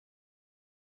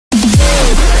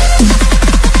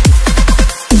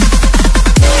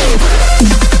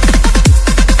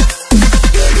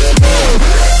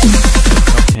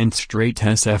straight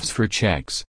SFs for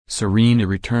Czechs, Serena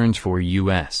returns for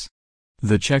U.S.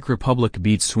 The Czech Republic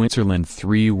beat Switzerland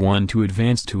 3-1 to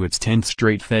advance to its 10th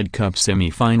straight Fed Cup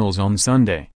semi-finals on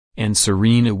Sunday, and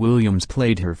Serena Williams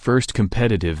played her first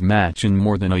competitive match in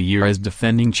more than a year as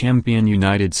defending champion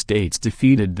United States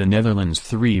defeated the Netherlands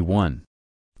 3-1.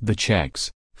 The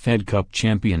Czechs, Fed Cup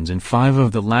champions in 5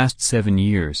 of the last 7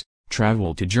 years,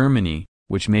 traveled to Germany,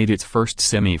 which made its first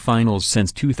semi-finals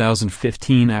since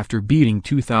 2015 after beating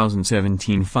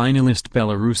 2017 finalist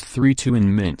Belarus 3-2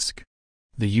 in Minsk.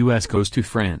 The US goes to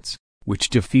France, which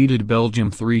defeated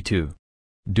Belgium 3-2.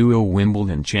 Duo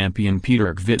Wimbledon champion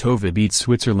Petra Kvitova beat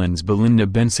Switzerland's Belinda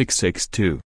Bencic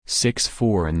 6-2,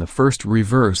 6-4 in the first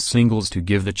reverse singles to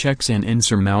give the Czechs an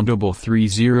insurmountable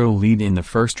 3-0 lead in the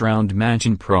first-round match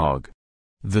in Prague.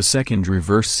 The second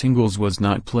reverse singles was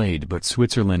not played, but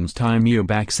Switzerland's Timea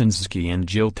Bacsinszky and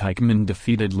Jill Teichmann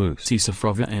defeated Lucie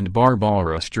Safarova and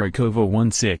Barbora Strycova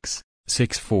 1-6,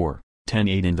 6-4,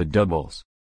 10-8 in the doubles.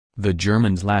 The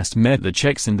Germans last met the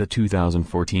Czechs in the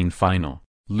 2014 final,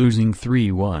 losing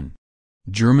 3-1.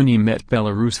 Germany met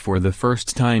Belarus for the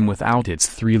first time without its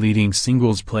 3 leading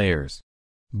singles players.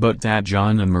 But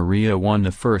Tatjana Maria won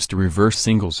the first reverse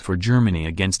singles for Germany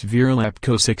against Vera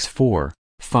Lepko 6-4,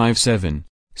 5-7,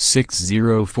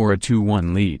 6-0 for a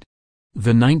 2-1 lead.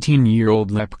 The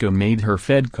 19-year-old Lepko made her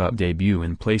Fed Cup debut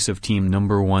in place of team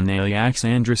number 1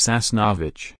 Alexandra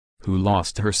Sasnovich, who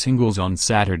lost her singles on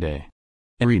Saturday.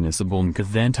 Aryna Sabalenka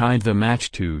then tied the match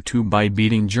 2-2 by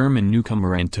beating German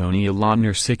newcomer Antonia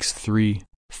Lautner 6-3,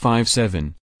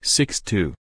 5-7,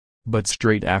 6-2. But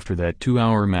straight after that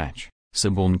 2-hour match,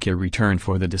 Sabalenka returned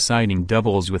for the deciding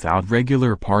doubles without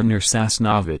regular partner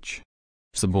Sasnovich.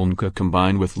 Sabalenka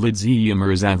combined with Lidzia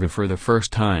Murzava for the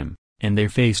first time, and they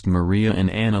faced Maria and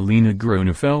Annalena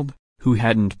Gronefeld, who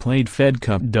hadn't played Fed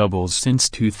Cup doubles since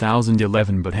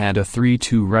 2011 but had a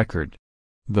 3-2 record.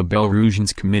 The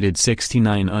Belarusians committed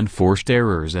 69 unforced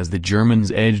errors as the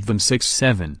Germans edged them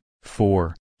 6-7,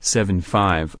 4,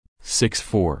 7-5,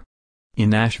 6-4.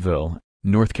 In Asheville,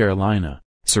 North Carolina,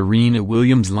 Serena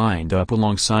Williams lined up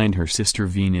alongside her sister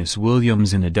Venus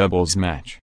Williams in a doubles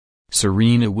match.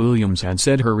 Serena Williams had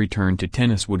said her return to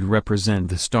tennis would represent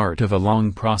the start of a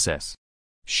long process.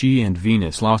 She and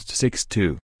Venus lost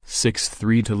 6-2,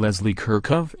 6-3 to Leslie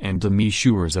Kerkhoff and Demi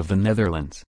Schuurs of the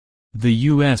Netherlands. The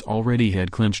U.S. already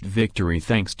had clinched victory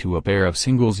thanks to a pair of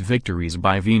singles victories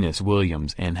by Venus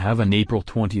Williams and have an April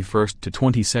 21 to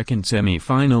 22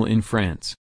 semi-final in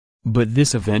France. But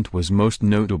this event was most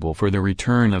notable for the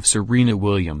return of Serena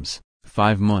Williams,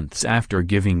 5 months after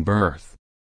giving birth.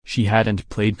 She hadn't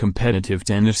played competitive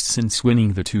tennis since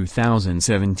winning the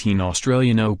 2017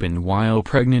 Australian Open while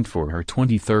pregnant for her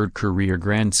 23rd career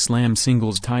Grand Slam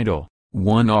singles title,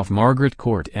 one off Margaret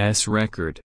Court's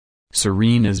record.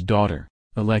 Serena's daughter,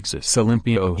 Alexis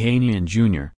Olympia Ohanian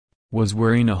Jr., was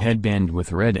wearing a headband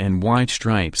with red and white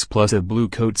stripes plus a blue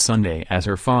coat Sunday as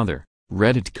her father,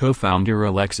 Reddit co-founder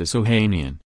Alexis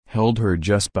Ohanian, held her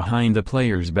just behind the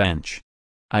players' bench.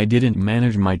 "I didn't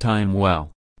manage my time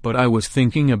well, but I was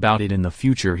thinking about it in the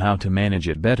future how to manage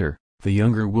it better," the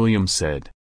younger Williams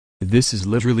said. "This is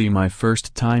literally my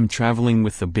first time traveling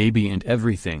with the baby and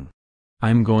everything.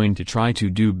 I'm going to try to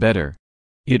do better.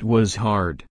 It was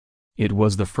hard. It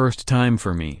was the first time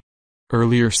for me."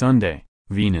 Earlier Sunday,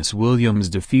 Venus Williams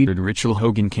defeated Rachel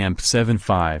Hogenkamp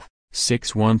 7-5,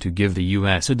 6-1 to give the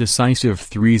U.S. a decisive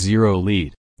 3-0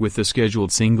 lead, with the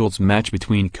scheduled singles match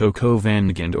between Coco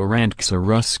Vanac and Orantka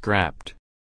Rus scrapped.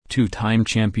 Two-time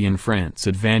champion France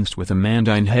advanced with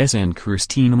Amanda Ines and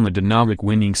Kristina Mladenovic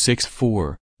winning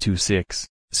 6-4, 2-6,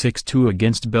 6-2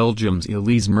 against Belgium's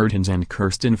Elise Mertens and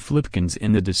Kirsten Flipkens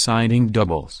in the deciding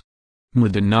doubles.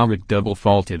 Mladenovic double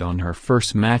faulted on her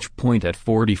first match point at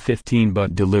 40-15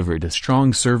 but delivered a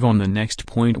strong serve on the next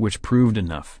point which proved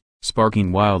enough,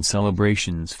 sparking wild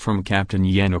celebrations from captain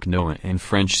Yannick Noah and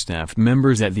French staff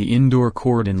members at the indoor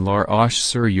court in La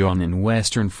Roche-sur-Yon in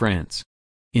western France.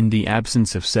 In the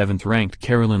absence of 7th-ranked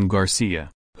Caroline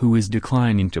Garcia, who is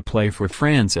declining to play for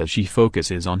France as she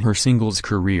focuses on her singles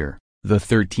career, the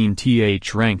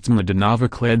 13th-ranked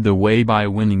Mladenovic led the way by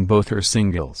winning both her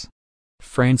singles.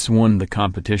 France won the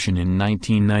competition in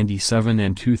 1997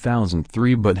 and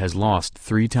 2003 but has lost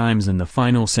 3 times in the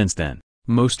final since then,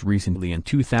 most recently in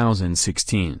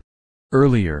 2016.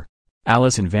 Earlier,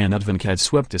 Alison Van Uytvanck had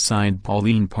swept aside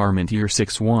Pauline Parmentier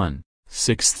 6-1,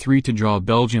 6-3 to draw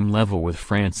Belgium level with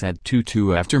France at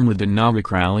 2-2 after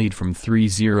Mladenovic rallied from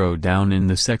 3-0 down in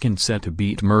the second set to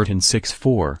beat Mertens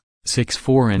 6-4,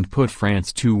 6-4 and put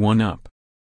France 2-1 up.